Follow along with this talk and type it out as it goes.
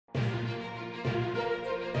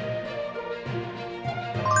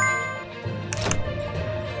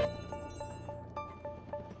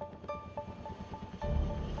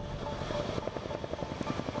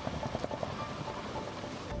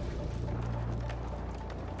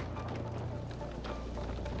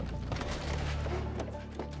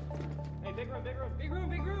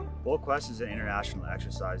BUTLERVILLE is an international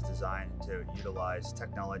exercise designed to utilize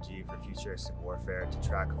technology for futuristic warfare to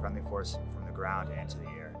track a friendly force from the ground and to the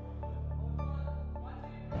air.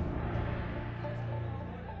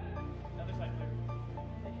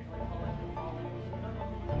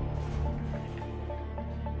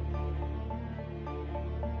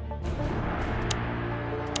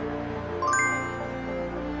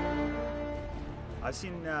 I've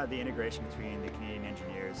seen the integration between the Canadian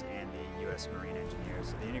engineers and the US Marine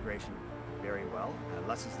engineers. The integration very well.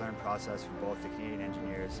 Lessons learned process from both the Canadian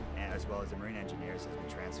engineers and as well as the Marine engineers has been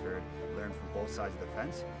transferred, learned from both sides of the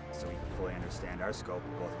fence, so we can fully understand our scope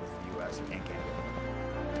both with the US and Canada.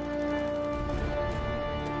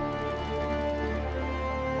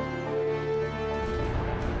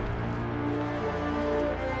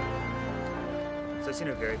 So I've seen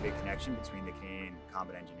a very big connection between the Canadian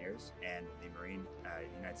combat engineers and the Marine,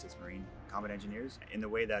 United States Marine combat engineers in the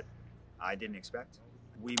way that I didn't expect.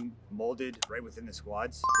 We molded right within the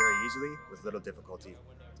squads very easily with little difficulty.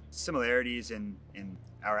 Similarities in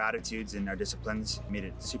our attitudes and our disciplines made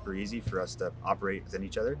it super easy for us to operate within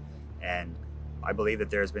each other, and I believe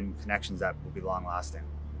that there's been connections that will be long lasting.